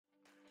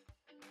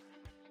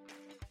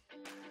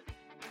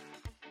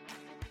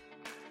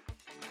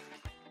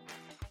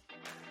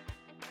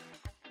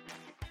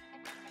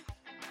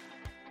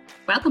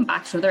Welcome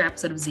back to another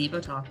episode of Zevo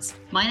Talks.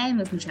 My name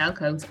is Michelle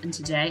Coates and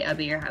today I'll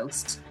be your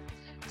host.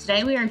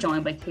 Today we are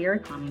joined by Ciara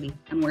Conolly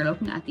and we're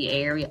looking at the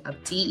area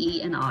of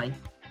DE&I.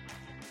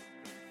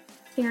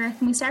 Ciara,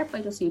 can we start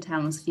by just you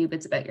telling us a few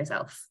bits about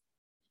yourself?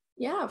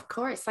 Yeah, of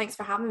course. Thanks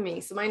for having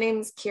me. So my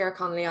name's Ciara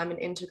Conolly. I'm an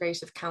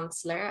Integrative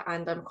Counsellor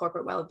and I'm a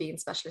Corporate Wellbeing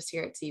Specialist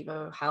here at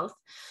Zevo Health.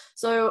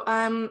 So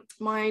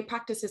my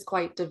practice is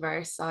quite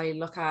diverse. I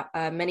look at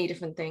many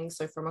different things.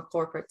 So from a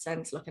corporate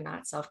sense, looking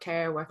at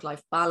self-care,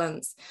 work-life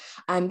balance,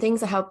 and things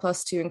that help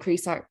us to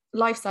increase our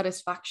life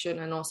satisfaction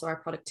and also our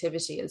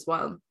productivity as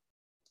well.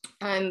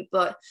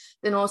 But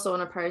then also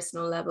on a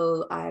personal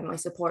level, I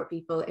support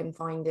people in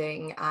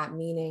finding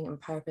meaning and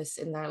purpose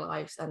in their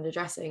lives and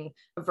addressing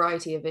a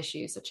variety of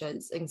issues such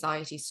as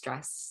anxiety,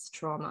 stress,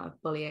 trauma,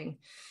 bullying.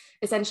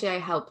 Essentially, I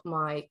help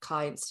my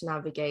clients to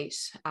navigate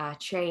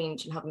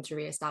change and help them to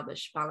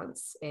reestablish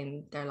balance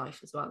in their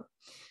life as well.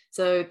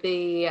 So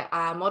the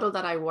model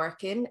that I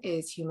work in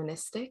is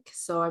humanistic.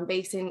 So I'm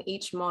basing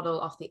each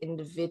model off the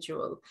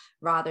individual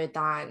rather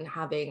than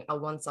having a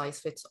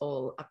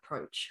one-size-fits-all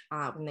approach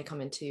when they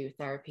come into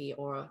therapy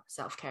or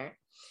self-care.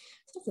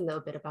 So that's a little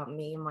bit about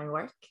me and my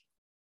work.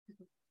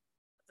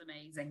 That's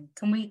amazing.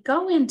 Can we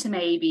go into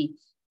maybe,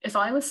 if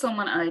I was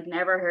someone I'd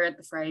never heard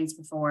the phrase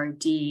before,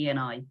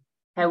 DE&I,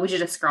 how would you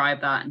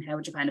describe that and how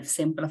would you kind of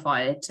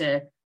simplify it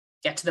to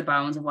get to the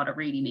bones of what it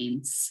really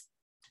means?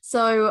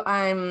 So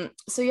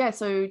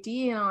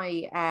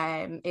DE&I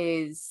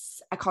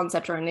is a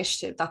concept or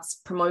initiative that's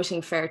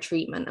promoting fair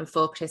treatment and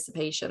full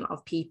participation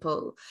of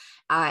people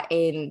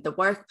in the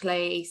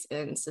workplace,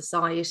 in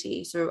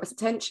society. So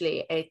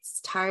essentially it's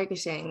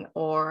targeting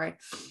or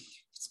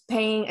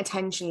paying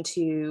attention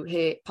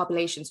to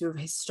populations who have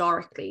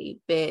historically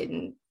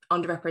been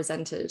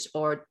underrepresented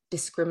or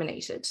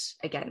discriminated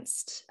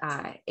against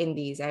in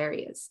these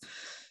areas.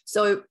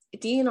 So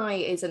D&I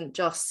isn't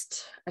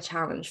just a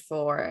challenge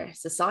for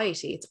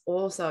society, it's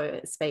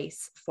also a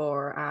space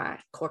for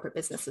corporate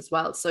business as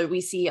well. So we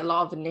see a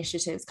lot of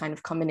initiatives kind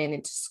of coming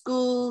into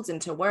schools,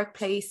 into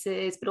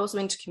workplaces, but also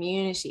into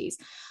communities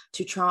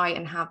to try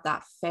and have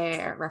that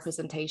fair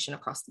representation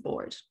across the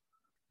board.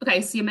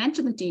 Okay, so you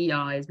mentioned that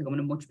DEI is becoming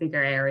a much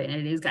bigger area and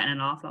it is getting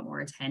an awful lot more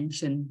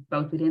attention,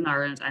 both within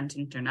Ireland and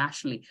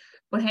internationally.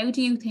 But how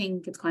do you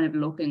think it's kind of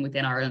looking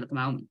within Ireland at the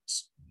moment?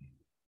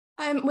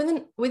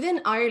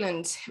 Within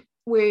Ireland,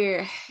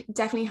 we're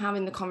definitely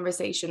having the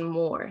conversation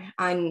more.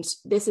 And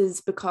this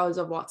is because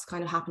of what's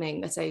kind of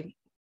happening, let's say,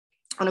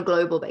 on a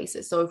global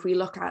basis. So if we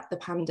look at the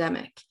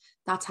pandemic,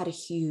 that's had a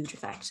huge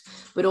effect.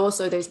 But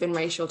also there's been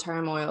racial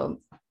turmoil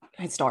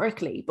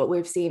historically, but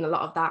we've seen a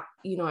lot of that,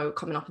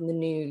 coming up in the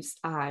news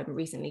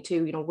recently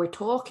too. We're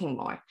talking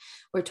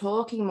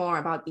more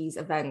about these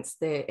events,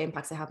 the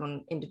impacts they have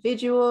on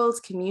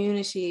individuals,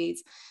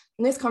 communities,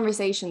 and this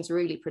conversation is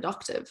really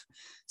productive.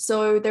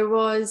 So there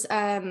was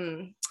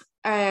a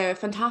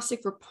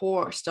fantastic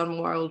report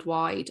done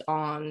worldwide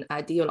on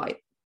DEI,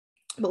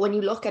 but when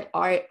you look at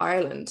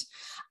Ireland,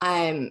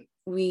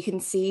 we can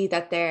see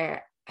that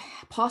there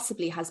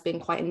possibly has been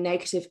quite a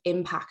negative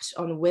impact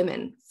on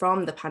women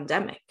from the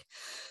pandemic.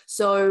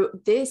 So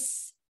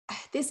this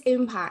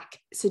impact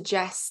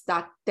suggests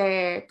that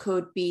there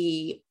could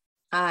be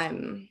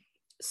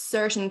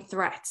certain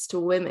threats to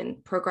women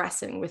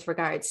progressing with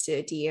regards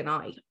to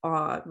D&I,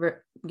 with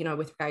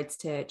regards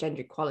to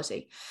gender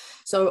equality.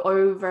 So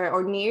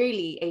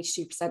nearly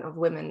 82% of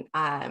women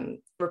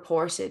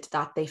reported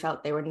that they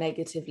felt they were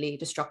negatively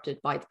disrupted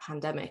by the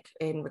pandemic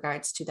in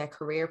regards to their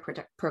career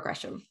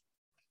progression.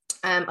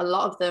 A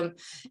lot of them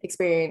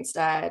experienced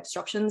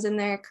disruptions in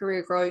their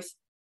career growth,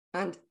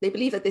 and they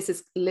believe that this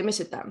has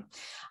limited them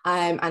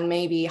and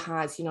maybe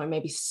has,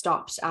 maybe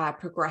stopped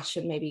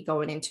progression, maybe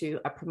going into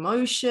a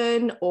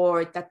promotion,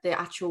 or that the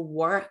actual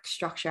work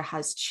structure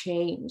has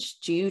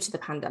changed due to the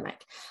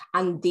pandemic.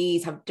 And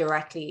these have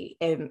directly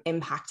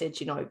impacted,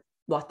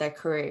 what their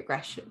career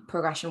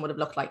progression would have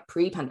looked like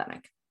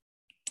pre-pandemic.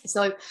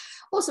 So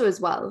also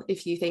as well,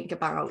 if you think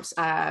about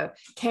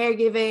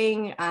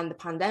caregiving and the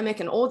pandemic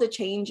and all the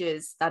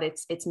changes that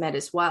it's met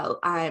as well,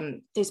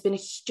 there's been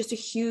just a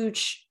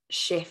huge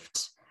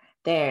shift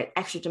there,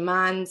 extra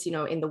demands,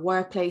 in the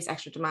workplace,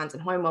 extra demands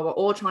at home, while we're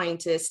all trying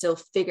to still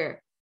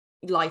figure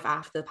life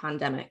after the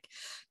pandemic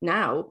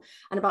now.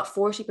 And about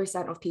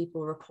 40% of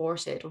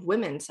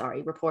women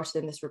reported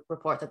in this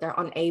report that they're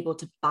unable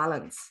to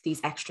balance these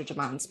extra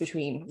demands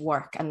between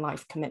work and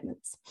life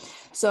commitments.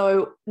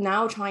 So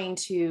now trying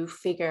to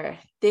figure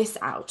this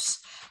out,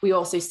 we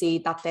also see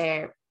that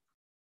they're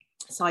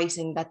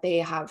citing that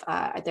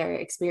they're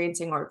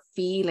experiencing or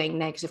feeling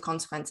negative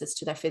consequences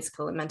to their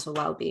physical and mental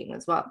well-being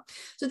as well.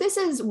 So this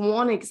is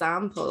one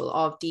example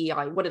of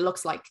DEI, what it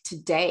looks like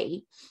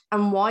today,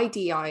 and why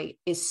DEI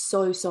is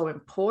so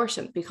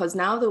important, because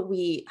now that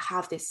we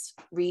have this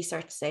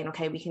research saying,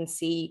 okay, we can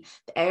see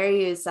the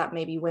areas that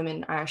maybe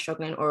women are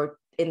struggling, or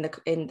in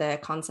the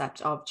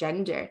concept of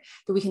gender,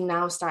 that we can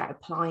now start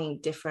applying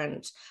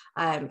different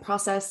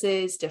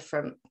processes,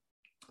 different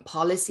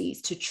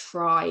policies to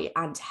try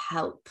and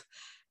help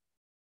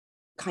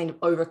kind of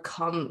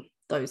overcome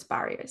those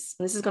barriers.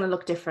 And this is going to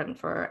look different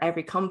for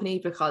every company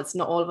because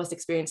not all of us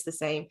experience the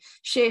same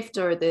shift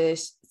or the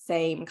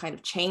same kind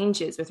of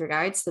changes with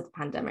regards to the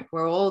pandemic.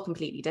 We're all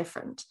completely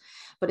different,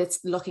 but it's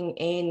looking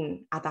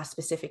in at that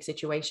specific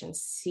situation,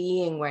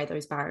 seeing where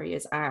those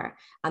barriers are,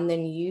 and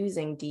then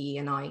using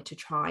DE&I to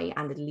try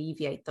and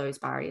alleviate those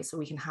barriers so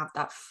we can have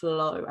that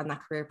flow and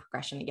that career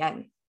progression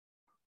again.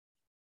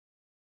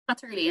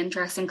 That's really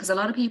interesting, because a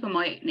lot of people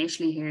might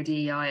initially hear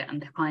DEI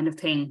and they kind of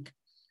think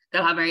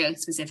they'll have very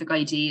specific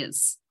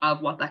ideas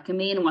of what that can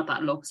mean and what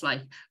that looks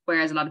like.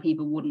 Whereas a lot of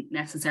people wouldn't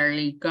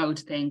necessarily go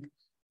to think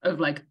of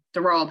like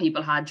the role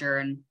people had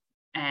during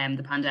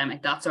the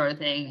pandemic, that sort of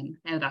thing, and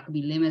how that could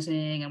be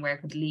limiting and where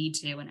it could lead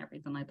to and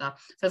everything like that.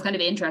 So it's kind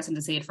of interesting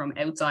to see it from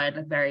outside,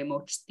 like very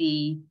much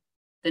the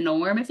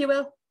norm, if you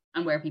will,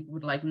 and where people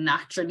would like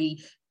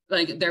naturally,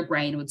 like their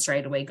brain would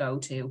straight away go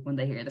to when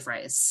they hear the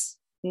phrase.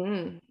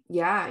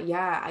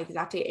 Yeah,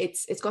 exactly.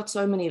 It's got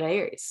so many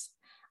layers.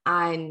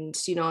 And,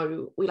 you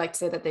know, we like to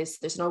say that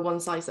there's no one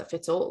size that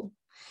fits all.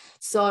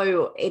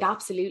 So it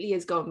absolutely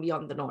is going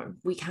beyond the norm.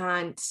 We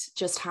can't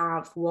just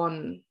have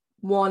one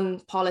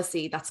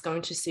policy that's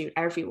going to suit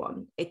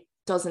everyone. It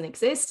doesn't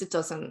exist. It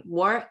doesn't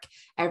work.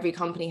 Every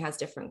company has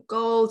different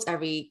goals.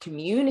 Every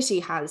community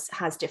has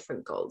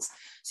different goals.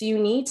 So you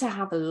need to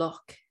have a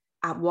look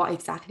at what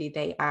exactly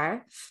they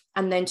are,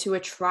 and then to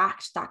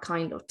attract that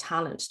kind of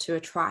talent, to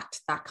attract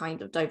that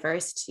kind of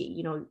diversity,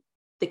 you know,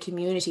 the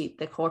community,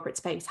 the corporate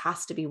space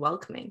has to be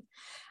welcoming,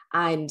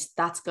 and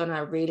that's going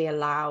to really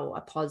allow a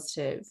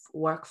positive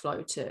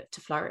workflow to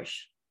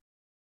flourish.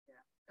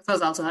 I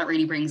suppose also that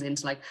really brings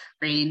into like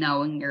really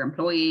knowing your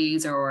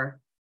employees or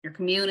your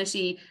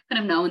community,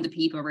 kind of knowing the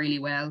people really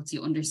well, so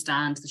you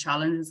understand the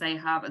challenges they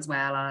have as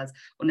well as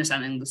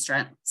understanding the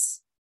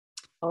strengths.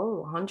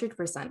 Oh,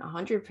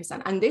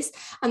 100%.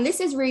 And this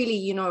is really,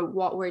 you know,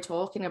 what we're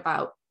talking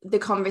about. The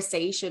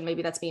conversation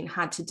maybe that's being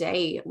had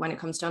today when it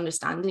comes to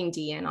understanding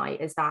DE&I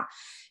is that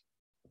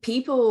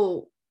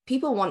people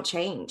want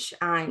change,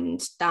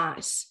 and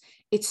that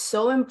it's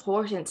so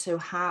important to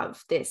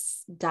have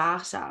this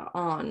data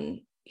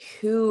on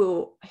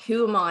who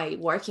am I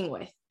working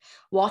with?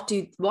 What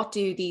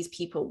do these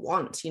people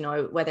want, you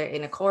know, whether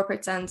in a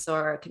corporate sense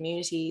or a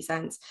community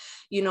sense.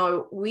 You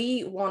know,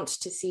 we want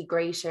to see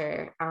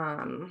greater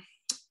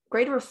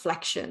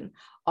reflection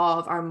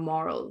of our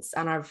morals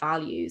and our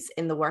values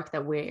in the work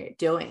that we're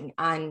doing.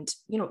 And,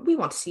 you know, we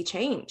want to see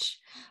change.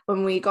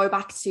 When we go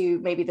back to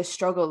maybe the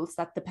struggles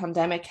that the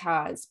pandemic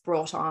has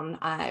brought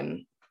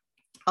on,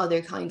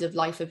 other kind of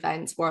life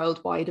events,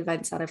 worldwide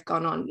events that have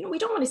gone on, you know, we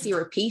don't want to see a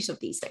repeat of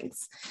these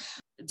things.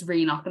 It's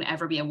really not going to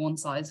ever be a one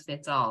size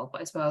fits all,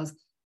 but I suppose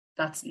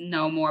that's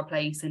no more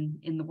place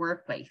in the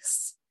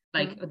workplace.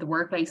 Like the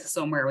workplace is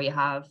somewhere where you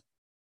have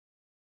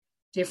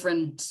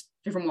different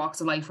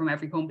walks of life from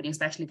every company,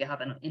 especially if you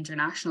have an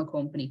international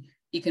company.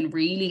 You can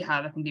really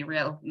have, it can be a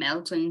real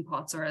melting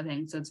pot sort of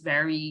thing. So it's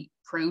very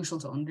crucial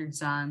to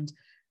understand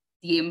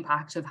the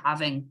impact of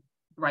having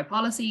the right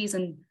policies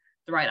and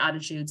the right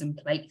attitudes in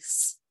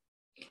place.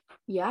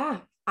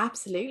 Yeah,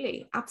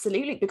 absolutely.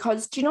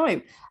 Because, do you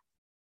know,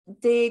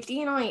 the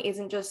DE&I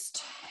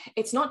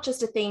it's not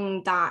just a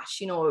thing that,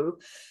 you know,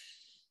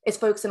 is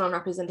focusing on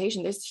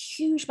representation. There's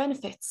huge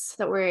benefits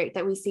that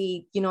we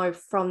see, you know,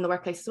 from the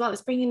workplace as well.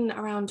 It's bringing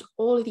around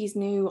all of these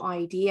new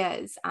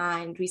ideas,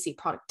 and we see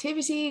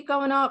productivity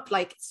going up.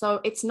 Like,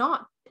 so it's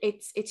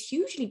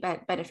hugely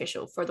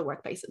beneficial for the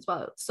workplace as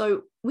well.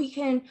 So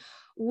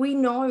we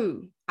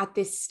know at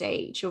this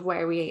stage of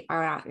where we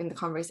are at in the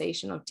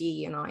conversation of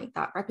DE&I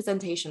that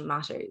representation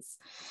matters.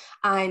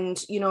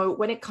 And, you know,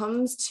 when it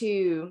comes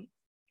to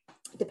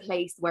the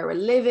place where we're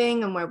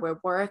living and where we're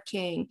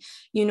working,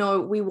 you know,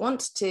 we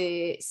want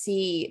to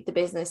see the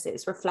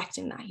businesses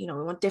reflecting that. You know,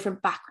 we want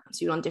different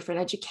backgrounds, we want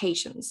different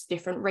educations,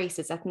 different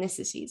races,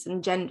 ethnicities,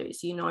 and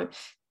genders. You know,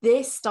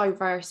 this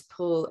diverse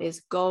pool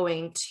is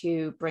going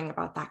to bring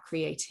about that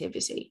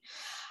creativity.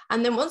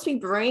 And then once we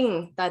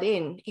bring that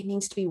in, it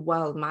needs to be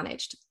well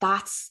managed.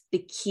 That's the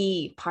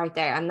key part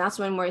there. And that's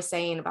when we're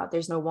saying about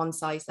there's no one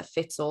size that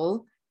fits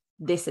all.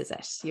 This is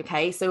it.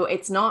 Okay. So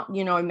it's not,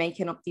 you know,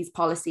 making up these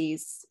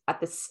policies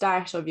at the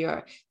start of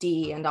your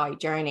DE&I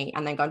journey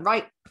and then going,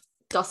 right,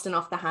 dusting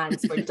off the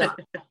hands, we're done.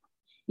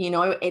 You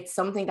know, it's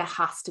something that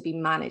has to be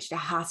managed. It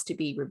has to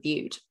be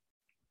reviewed.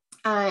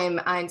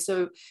 And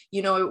so,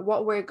 you know,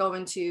 what we're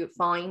going to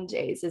find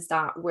is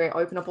that we're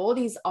opening up all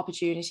these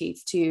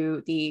opportunities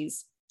to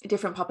these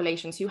different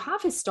populations who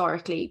have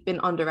historically been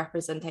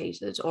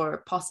underrepresented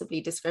or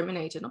possibly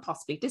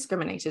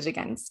discriminated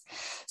against.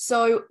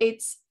 So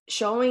it's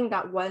showing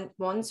that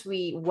once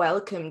we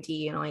welcome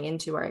DE&I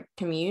into our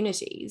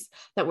communities,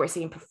 that we're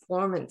seeing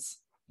performance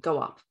go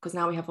up, because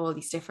now we have all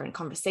these different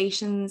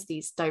conversations,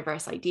 these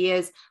diverse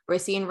ideas. We're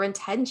seeing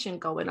retention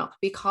going up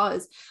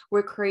because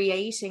we're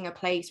creating a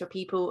place where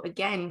people,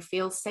 again,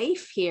 feel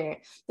safe here.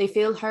 They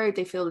feel heard,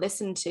 they feel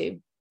listened to.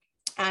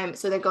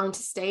 So they're going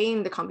to stay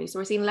in the company. So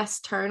we're seeing less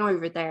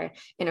turnover there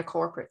in a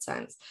corporate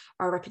sense.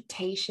 Our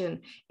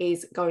reputation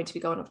is going to be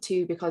going up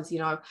too, because,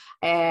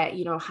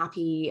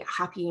 happy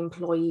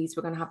employees,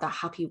 we're going to have that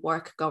happy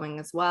work going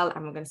as well.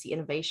 And we're going to see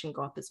innovation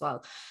go up as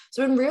well.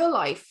 So in real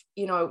life,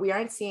 we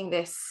aren't seeing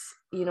this,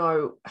 in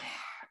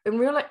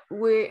real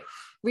life,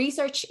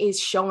 research is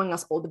showing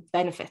us all the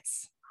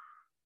benefits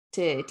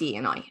to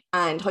DE&I.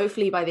 And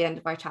hopefully by the end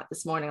of our chat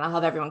this morning, I'll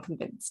have everyone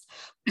convinced.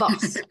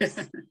 But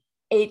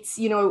it's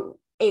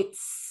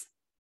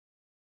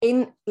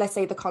in, let's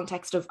say, the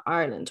context of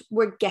Ireland,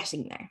 we're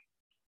getting there.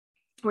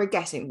 We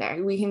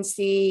can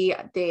see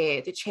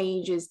the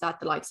changes that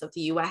the likes of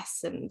the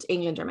US and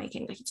England are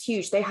making. Like, it's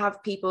huge. They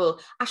have people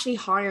actually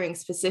hiring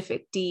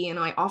specific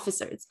DE&I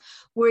officers.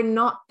 We're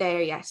not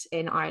there yet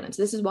in Ireland.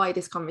 So this is why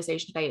this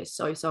conversation today is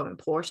so, so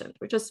important.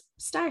 We're just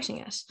starting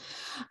it.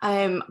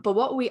 But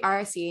what we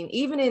are seeing,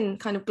 even in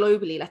kind of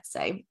globally, let's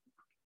say,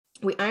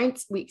 we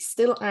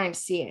still aren't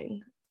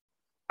seeing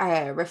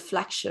a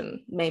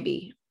reflection,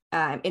 maybe,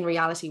 in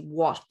reality,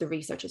 what the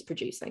research is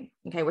producing.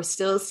 Okay, we're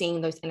still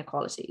seeing those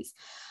inequalities,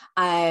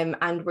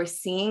 and we're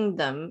seeing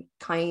them,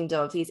 kind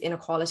of, these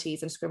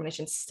inequalities and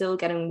discrimination still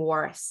getting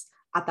worse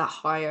at that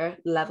higher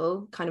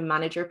level kind of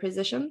manager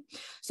position.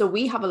 So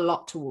we have a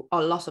lot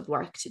of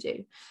work to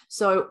do.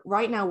 So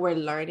right now we're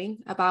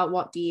learning about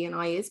what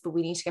DE&I is, but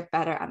we need to get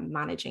better at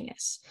managing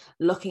it,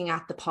 looking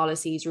at the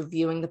policies,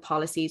 reviewing the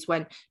policies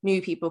when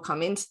new people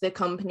come into the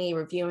company,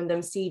 reviewing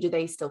them, see, do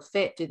they still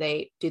fit? Do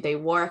they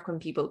work when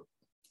people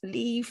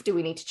leave? Do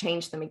we need to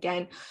change them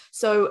again?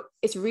 So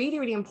it's really,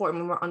 really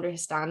important when we're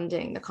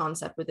understanding the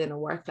concept within a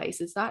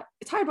workplace, is that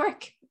it's hard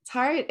work. It's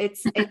hard.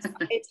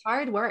 It's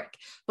hard work.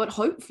 But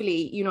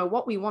hopefully,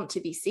 what we want to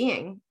be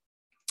seeing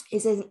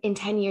is in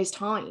 10 years'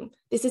 time,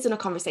 this isn't a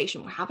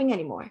conversation we're having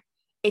anymore.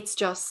 It's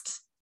just,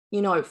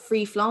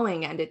 free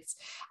flowing, and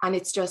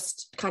it's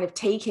just kind of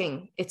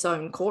taking its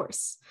own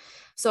course.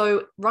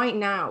 So right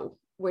now,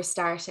 we're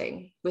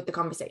starting with the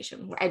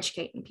conversation. We're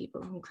educating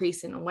people,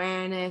 increasing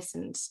awareness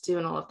and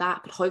doing all of that.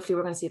 But hopefully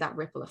we're going to see that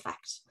ripple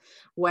effect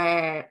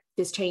where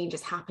this change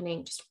is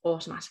happening just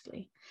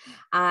automatically.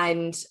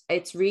 And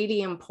it's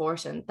really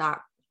important that,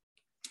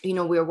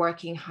 we're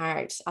working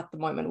hard at the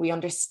moment. We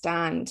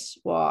understand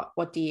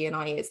what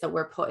DE&I is, that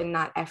we're putting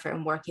that effort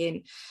and work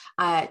in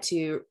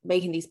to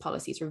making these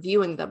policies,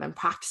 reviewing them and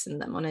practicing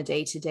them on a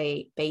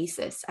day-to-day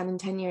basis. And in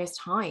 10 years'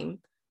 time,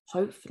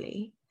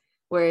 hopefully,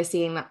 we're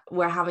seeing that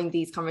we're having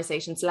these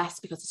conversations less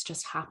because it's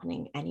just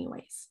happening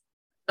anyways.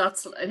 I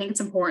think it's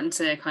important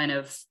to kind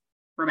of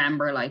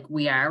remember, like,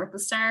 we are at the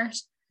start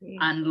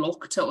and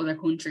look to other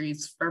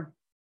countries for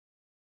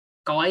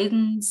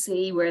guidance,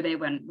 see where they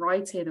went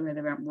right, see where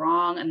they went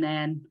wrong, and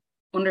then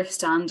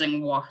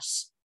understanding what,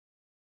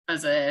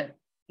 as a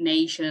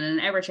nation, an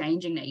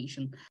ever-changing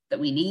nation,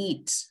 that we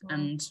need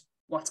and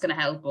what's going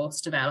to help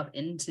us develop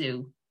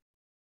into.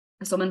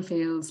 If someone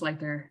feels like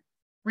they're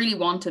really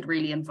wanted,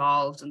 really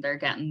involved, and you're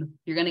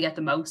going to get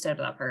the most out of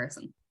that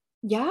person.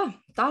 Yeah,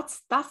 that's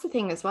the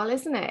thing as well,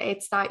 isn't it?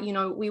 It's that,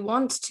 we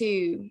want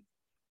to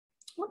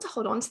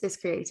hold on to this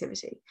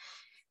creativity.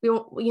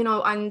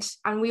 And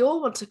we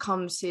all want to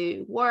come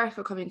to work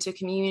or come into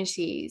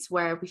communities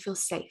where we feel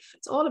safe.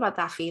 It's all about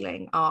that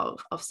feeling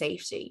of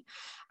safety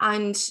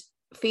and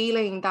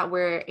feeling that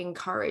we're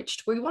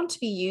encouraged. We want to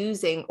be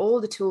using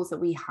all the tools that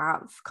we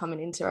have coming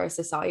into our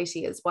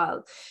society as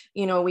well.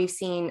 We've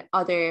seen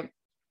other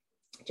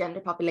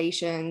gender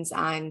populations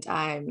and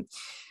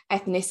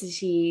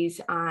ethnicities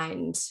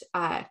and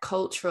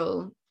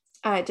cultural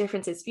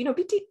differences,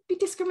 be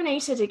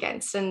discriminated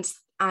against and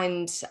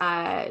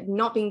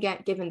not being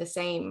given the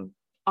same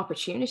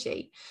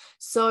opportunity.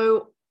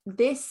 So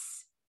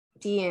this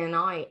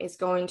DE&I is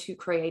going to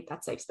create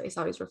that safe space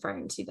I was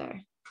referring to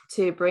there,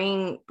 to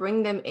bring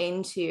them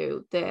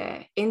into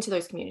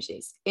those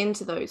communities,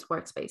 into those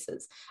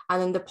workspaces,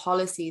 and then the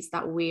policies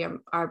that we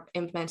are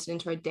implemented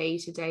into our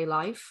day-to-day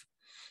life.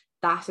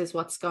 That is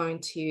what's going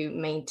to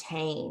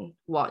maintain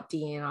what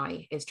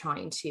DE&I is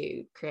trying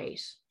to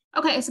create.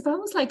 Okay, I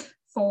suppose, like,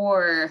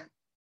 for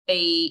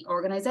a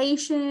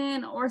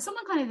organization or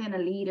someone kind of in a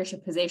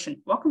leadership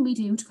position, what can we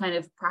do to kind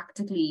of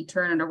practically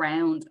turn it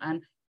around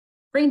and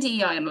bring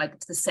DEI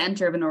to the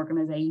center of an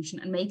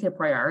organization and make it a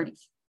priority?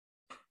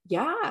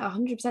 Yeah,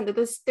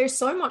 100%. There's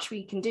so much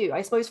we can do.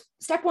 I suppose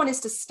step one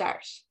is to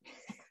start.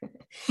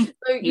 So,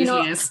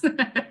 Usually is.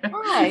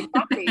 Yeah,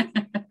 exactly.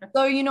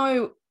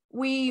 So,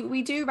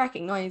 we do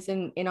recognize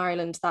in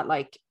Ireland that,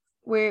 like,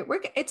 we're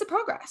it's a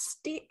progress,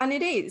 and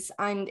it is,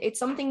 and it's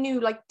something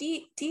new. Like,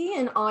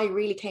 DE&I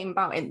really came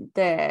about in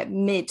the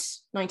mid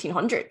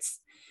 1900s.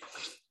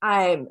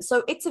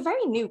 So it's a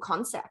very new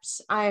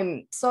concept.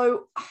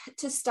 So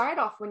to start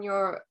off,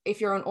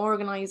 if you're an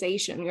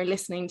organization, you're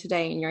listening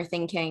today and you're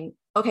thinking,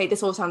 okay,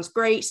 this all sounds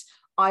great,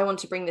 I want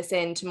to bring this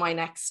into my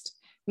next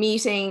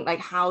meeting. Like,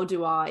 how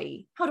do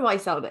I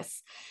sell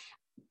this?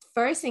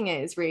 First thing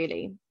is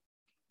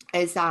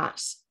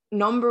that,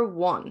 number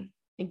one,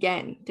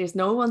 again, there's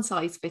no one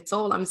size fits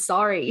all. I'm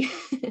sorry.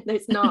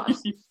 There's not.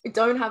 We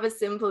don't have a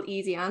simple,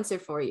 easy answer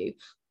for you.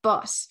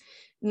 But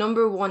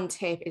number one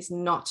tip is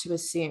not to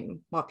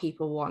assume what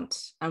people want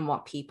and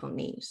what people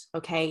need.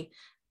 Okay.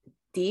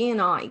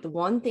 DE&I, the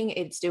one thing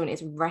it's doing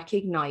is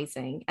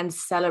recognizing and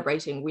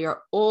celebrating we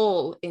are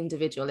all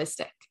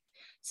individualistic.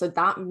 So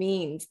that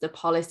means the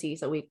policies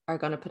that we are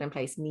going to put in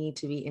place need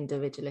to be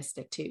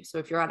individualistic too. So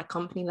if you're at a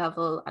company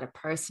level, at a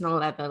personal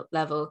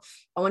level,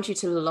 I want you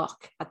to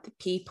look at the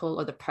people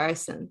or the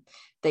person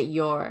that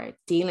you're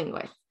dealing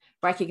with,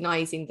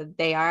 recognizing that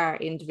they are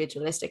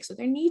individualistic. So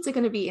their needs are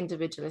going to be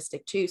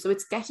individualistic too. So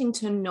it's getting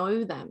to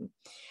know them.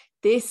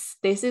 This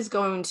is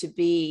going to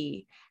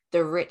be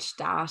the rich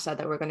data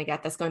that we're going to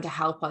get that's going to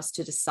help us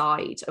to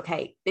decide,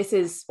 okay, this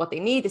is what they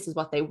need, this is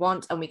what they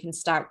want, and we can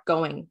start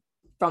going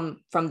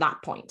from that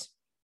point.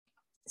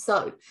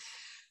 So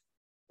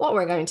what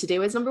we're going to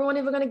do is, number one,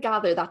 we're going to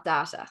gather that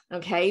data,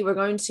 okay? We're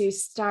going to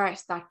start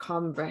that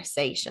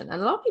conversation.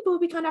 And a lot of people will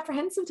be kind of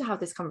apprehensive to have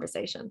this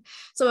conversation.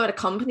 So at a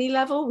company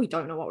level, we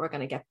don't know what we're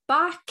going to get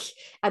back.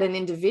 At an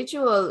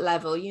individual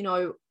level, you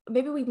know,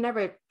 maybe we've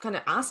never kind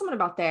of asked someone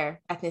about their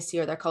ethnicity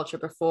or their culture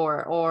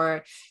before,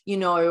 or, you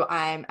know,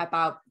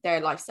 about their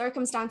life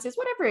circumstances,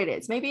 whatever it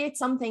is. Maybe it's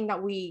something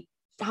that we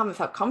haven't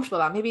felt comfortable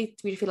about. Maybe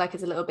we feel like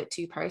it's a little bit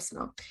too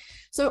personal.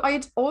 So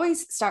I'd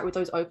always start with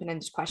those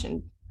open-ended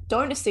questions.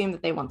 Don't assume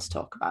that they want to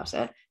talk about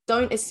it.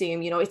 Don't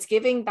assume, you know, it's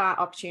giving that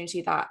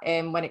opportunity that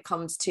when it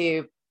comes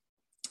to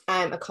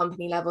a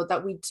company level,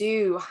 that we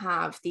do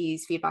have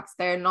these feedbacks.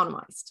 They're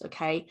anonymized,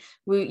 okay?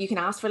 You can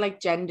ask for like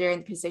gender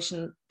and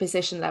position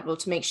level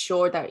to make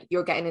sure that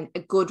you're getting a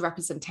good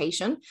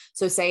representation.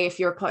 So say if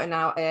you're putting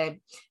out a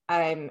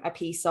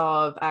piece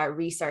of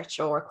research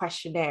or a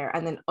questionnaire,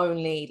 and then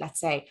only, let's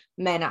say,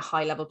 men at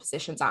high level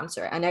positions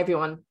answer, and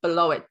everyone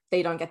below it,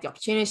 they don't get the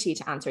opportunity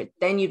to answer it,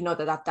 then you'd know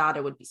that that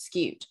data would be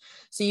skewed.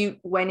 So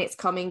when it is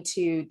coming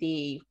to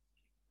the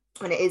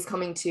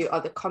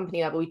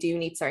company level, we do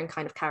need certain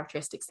kind of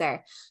characteristics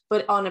there.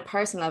 But on a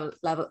personal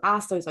level,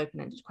 ask those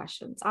open-ended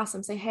questions. Ask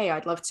them, say, hey,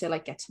 I'd love to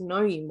like get to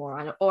know you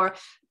more. Or,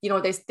 you know,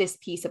 there's this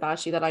piece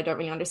about you that I don't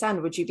really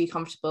understand. Would you be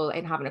comfortable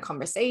in having a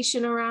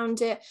conversation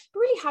around it? But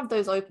really have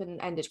those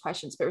open-ended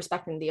questions, but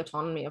respecting the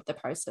autonomy of the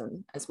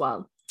person as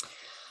well.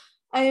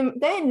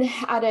 Then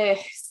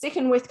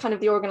sticking with kind of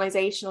the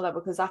organizational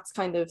level, because that's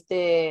kind of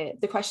the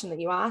question that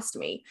you asked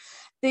me,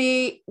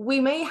 we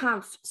may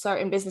have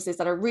certain businesses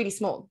that are really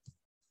small,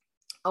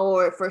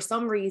 or for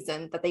some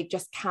reason that they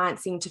just can't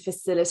seem to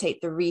facilitate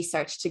the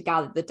research to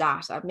gather the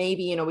data.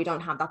 Maybe, you know, we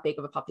don't have that big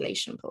of a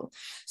population pool.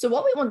 So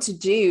what we want to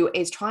do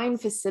is try and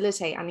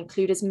facilitate and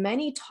include as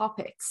many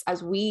topics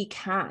as we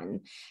can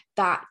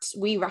that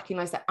we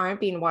recognize that aren't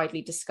being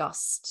widely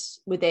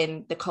discussed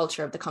within the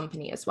culture of the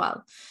company as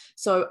well.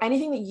 So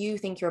anything that you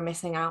think you're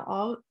missing out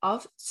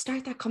of,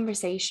 start that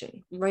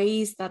conversation,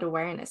 raise that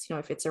awareness, you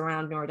know, if it's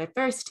around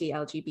neurodiversity,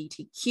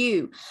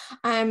 LGBTQ,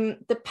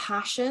 the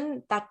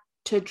passion that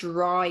to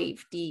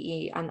drive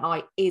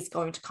DE&I is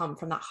going to come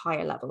from that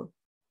higher level.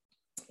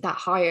 That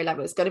higher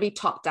level is going to be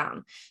top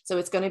down. So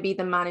it's going to be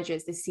the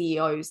managers, the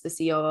CEOs, the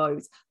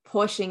COOs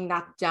pushing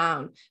that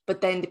down,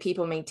 but then the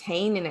people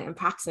maintaining it and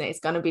practicing it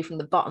is going to be from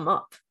the bottom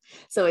up.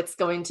 So it's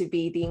going to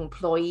be the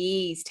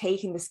employees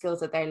taking the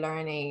skills that they're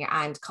learning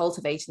and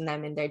cultivating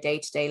them in their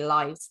day-to-day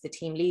lives, the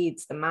team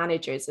leads, the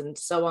managers, and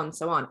so on,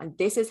 so on. And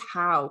this is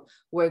how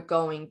we're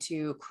going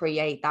to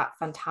create that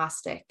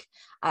fantastic,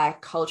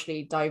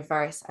 culturally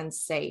diverse and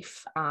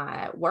safe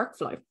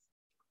workflow.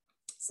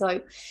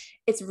 So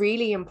it's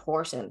really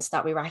important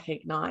that we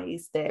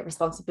recognize the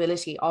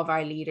responsibility of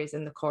our leaders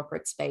in the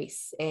corporate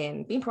space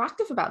in being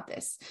proactive about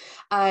this,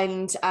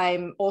 and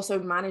also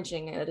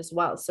managing it as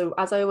well. So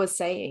as I was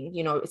saying,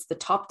 you know, it's the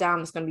top down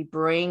that's going to be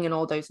bringing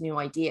all those new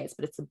ideas,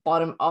 but it's the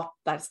bottom up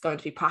that's going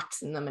to be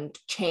practicing them and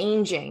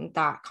changing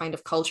that kind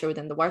of culture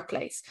within the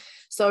workplace.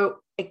 So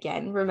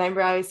again,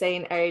 remember I was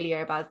saying earlier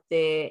about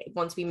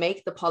once we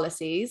make the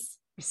policies,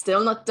 we're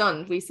still not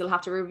done. We still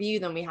have to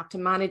review them. We have to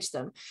manage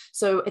them.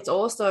 So it's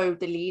also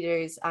the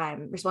leader's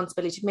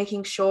responsibility of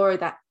making sure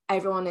that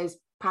everyone is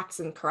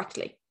practicing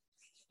correctly.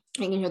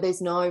 And, you know,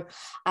 there's no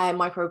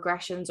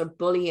microaggressions or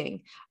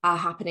bullying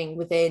happening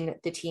within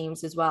the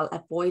teams as well,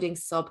 avoiding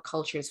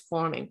subcultures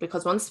forming.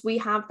 Because once we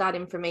have that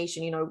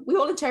information, you know, we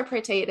all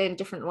interpret it in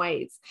different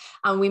ways,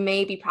 and we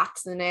may be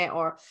practicing it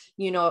or,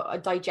 you know,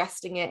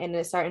 digesting it in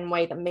a certain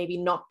way that maybe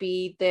not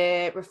be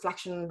the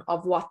reflection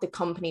of what the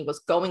company was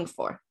going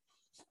for.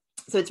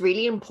 So it's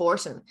really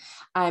important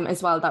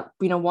as well that,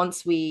 you know,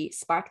 once we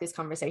spark this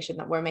conversation,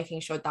 that we're making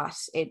sure that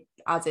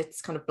as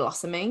it's kind of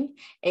blossoming,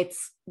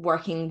 it's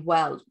working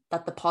well,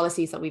 that the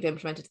policies that we've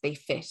implemented, they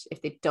fit.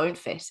 If they don't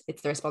fit,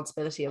 it's the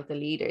responsibility of the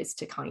leaders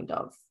to kind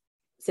of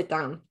sit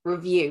down,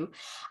 review,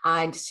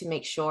 and to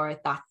make sure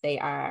that they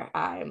are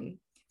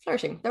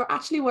flourishing. They're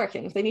actually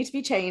working. If they need to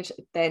be changed,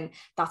 then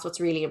that's what's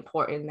really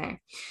important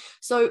there.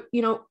 So,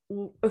 you know,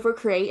 if we're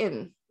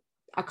creating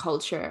a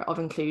culture of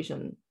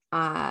inclusion,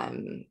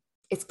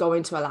 it's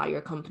going to allow your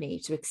company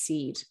to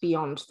exceed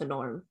beyond the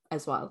norm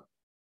as well.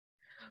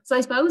 So I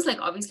suppose, like,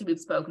 obviously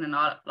we've spoken a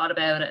lot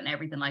about it and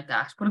everything like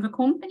that, but if a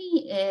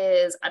company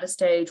is at a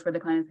stage where they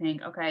kind of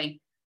think, okay,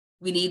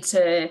 we need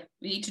to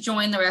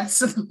join the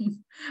rest of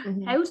them.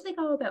 Mm-hmm. How do they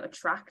go about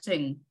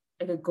attracting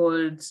like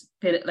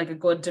a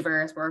good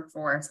diverse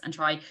workforce and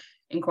try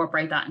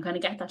incorporate that and kind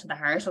of get that to the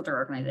heart of their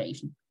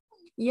organization?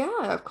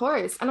 Yeah, of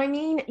course. And I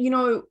mean,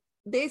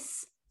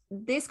 this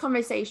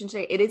conversation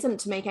today, it isn't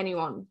to make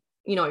anyone,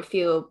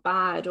 feel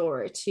bad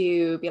or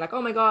to be like,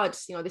 oh my God,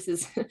 this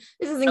isn't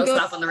no good.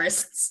 Slap on the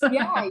wrists.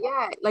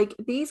 yeah. Like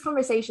these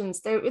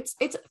conversations,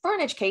 it's for an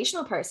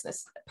educational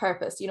purpose.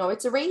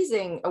 It's a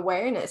raising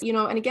awareness,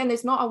 and again,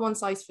 there's not a one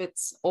size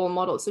fits all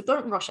model. So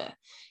don't rush it.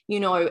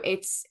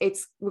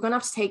 We're gonna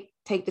have to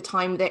take the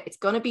time that it's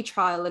gonna be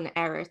trial and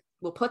error.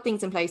 We'll put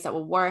things in place that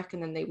will work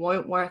and then they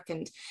won't work.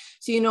 And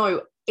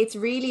so, it's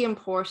really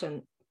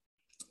important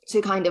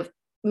to kind of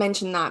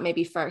mention that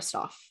maybe first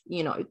off,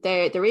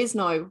 there is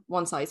no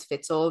one size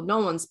fits all, no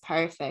one's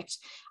perfect.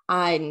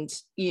 And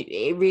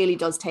it really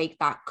does take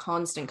that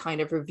constant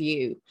kind of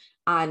review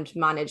and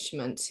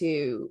management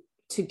to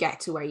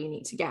get to where you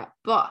need to get.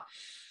 But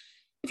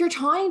if you're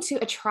trying to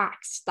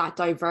attract that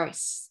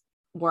diverse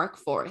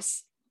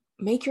workforce,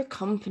 make your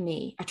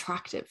company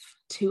attractive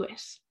to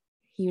it.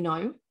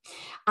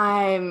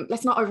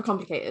 Let's not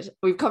overcomplicate it.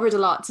 We've covered a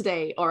lot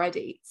today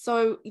already.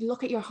 So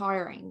look at your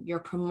hiring, your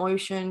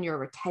promotion, your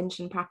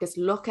retention practice.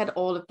 Look at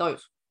all of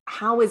those.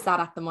 How is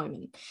that at the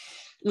moment?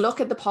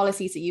 Look at the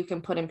policies that you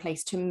can put in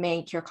place to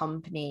make your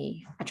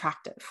company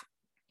attractive.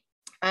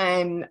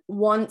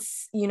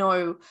 Once,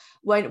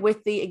 when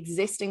with the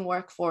existing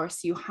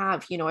workforce you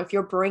have, if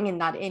you're bringing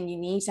that in, you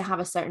need to have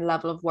a certain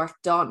level of work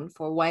done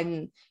for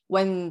when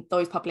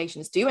those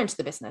populations do enter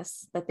the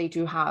business, that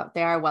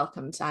they are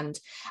welcomed and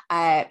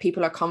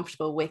people are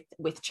comfortable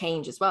with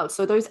change as well.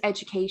 So those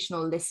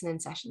educational listening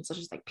sessions, such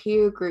as like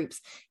peer groups,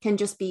 can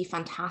just be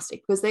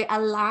fantastic because they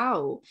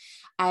allow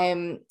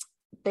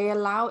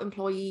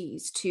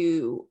employees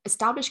to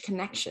establish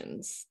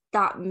connections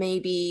that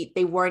maybe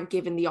they weren't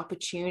given the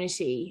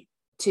opportunity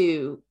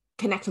to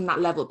connect on that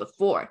level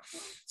before.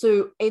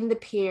 So in the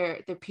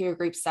peer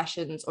group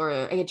sessions or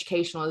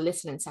educational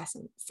listening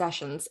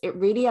sessions, it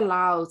really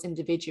allows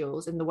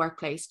individuals in the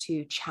workplace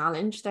to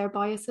challenge their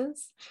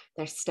biases,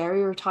 their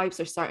stereotypes,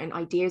 or certain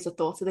ideas or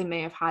thoughts that they may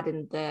have had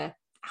in the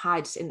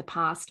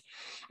past.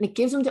 And it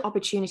gives them the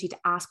opportunity to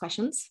ask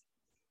questions,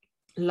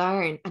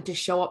 learn, and to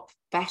show up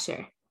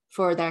better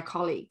for their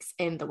colleagues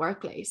in the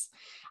workplace.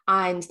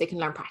 And they can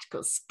learn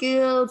practical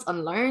skills,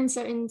 unlearn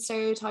certain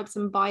stereotypes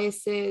and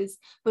biases,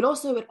 but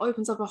also it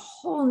opens up a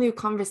whole new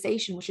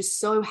conversation, which is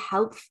so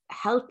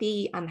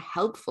healthy and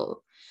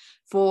helpful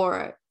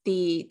for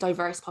the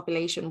diverse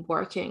population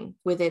working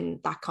within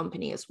that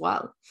company as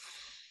well.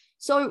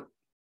 So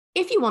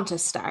if you want to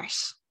start,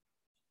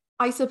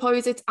 I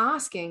suppose it's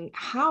asking,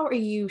 how are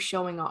you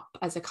showing up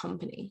as a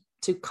company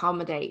to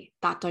accommodate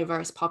that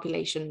diverse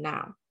population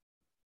now?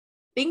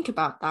 Think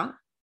about that,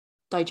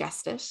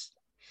 digest it,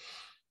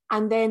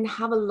 and then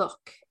have a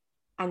look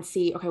and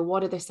see, okay,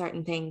 what are the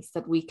certain things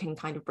that we can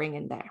kind of bring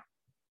in there?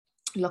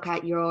 Look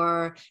at if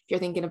you're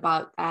thinking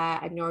about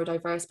a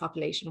neurodiverse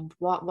population,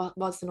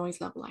 what's the noise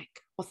level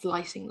like? What's the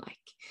lighting like?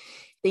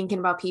 Thinking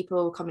about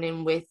people coming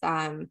in with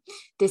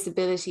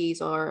disabilities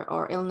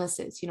or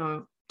illnesses,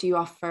 do you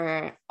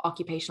offer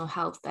occupational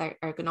health,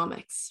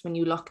 ergonomics? When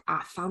you look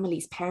at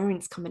families,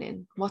 parents coming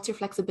in, what's your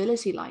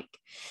flexibility like?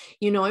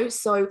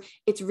 So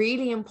it's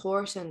really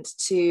important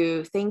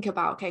to think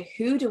about, okay,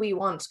 who do we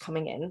want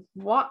coming in?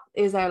 What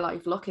is their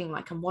life looking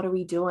like? And what are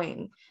we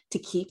doing to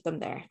keep them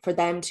there, for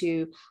them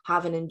to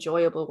have an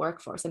enjoyable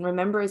workforce? And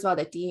remember as well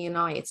that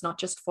DE&I, it's not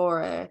just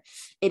it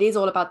is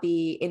all about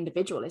the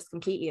individual. It's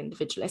completely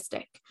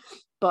individualistic,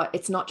 but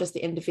it's not just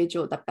the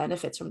individual that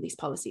benefits from these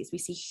policies. We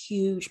see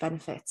huge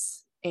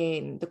benefits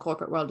in the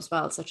corporate world as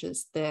well, such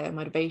as the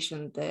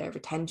motivation, the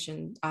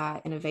retention,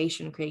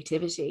 innovation,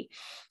 creativity.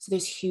 So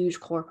there's huge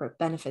corporate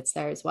benefits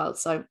there as well.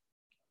 So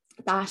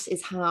that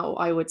is how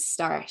I would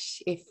start.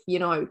 If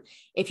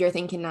you're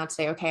thinking now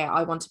today, okay,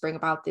 I want to bring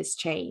about this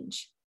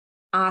change,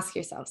 ask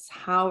yourselves,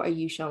 how are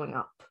you showing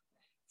up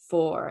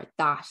for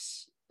that,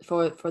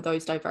 for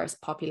those diverse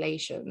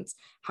populations?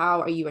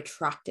 How are you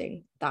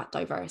attracting that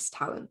diverse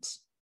talent?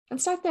 And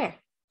start there.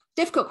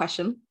 Difficult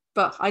question,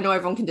 but I know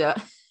everyone can do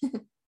it.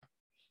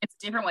 It's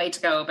a different way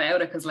to go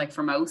about it, because like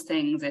for most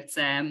things, it's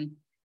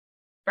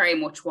very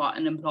much what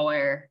an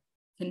employer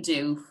can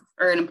do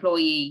or an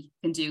employee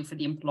can do for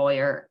the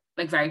employer.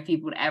 Like very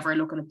few would ever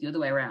look at it the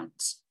other way around.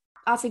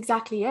 That's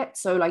exactly it.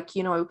 So like,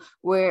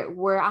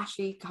 we're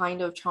actually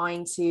kind of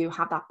trying to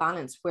have that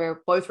balance.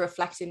 We're both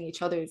reflecting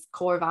each other's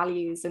core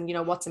values and,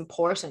 what's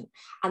important.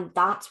 And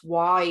that's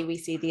why we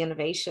see the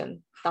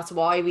innovation. That's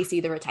why we see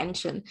the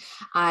retention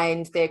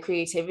and the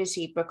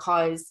creativity,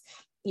 because,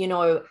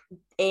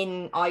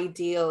 in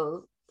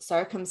ideal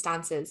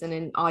circumstances and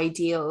in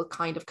ideal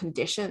kind of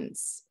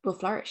conditions will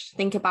flourish.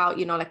 Think about,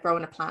 like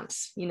growing a plant,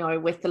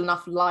 with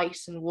enough light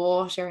and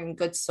water and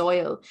good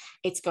soil,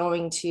 it's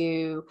going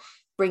to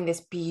bring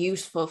this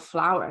beautiful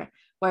flower.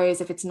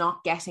 Whereas if it's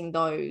not getting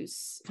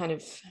those kind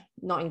of,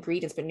 not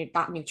ingredients, but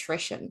that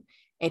nutrition,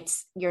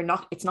 it's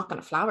not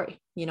going to flower,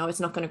 it's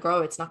not going to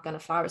grow, it's not going to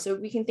flower. So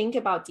we can think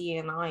about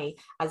DE&I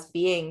as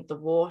being the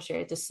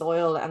water, the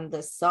soil, and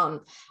the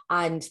sun,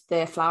 and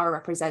the flower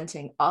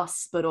representing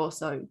us, but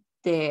also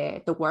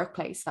the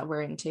workplace that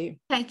we're in too.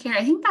 Okay,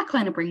 Ciara, I think that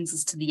kind of brings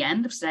us to the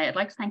end of today. I'd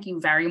like to thank you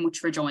very much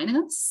for joining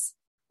us.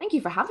 Thank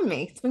you for having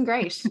me. It's been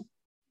great.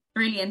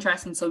 Really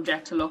interesting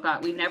subject to look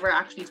at. We've never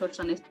actually touched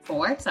on this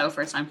before, so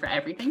first time for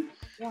everything.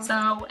 Yeah.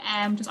 So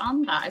just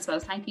on that, I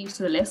suppose, thank you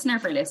to the listener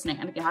for listening.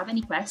 And if you have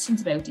any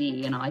questions about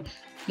DE&I,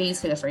 please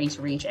feel free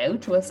to reach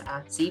out to us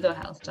at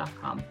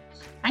zevohealth.com.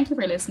 Thank you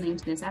for listening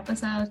to this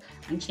episode,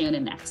 and tune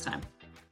in next time.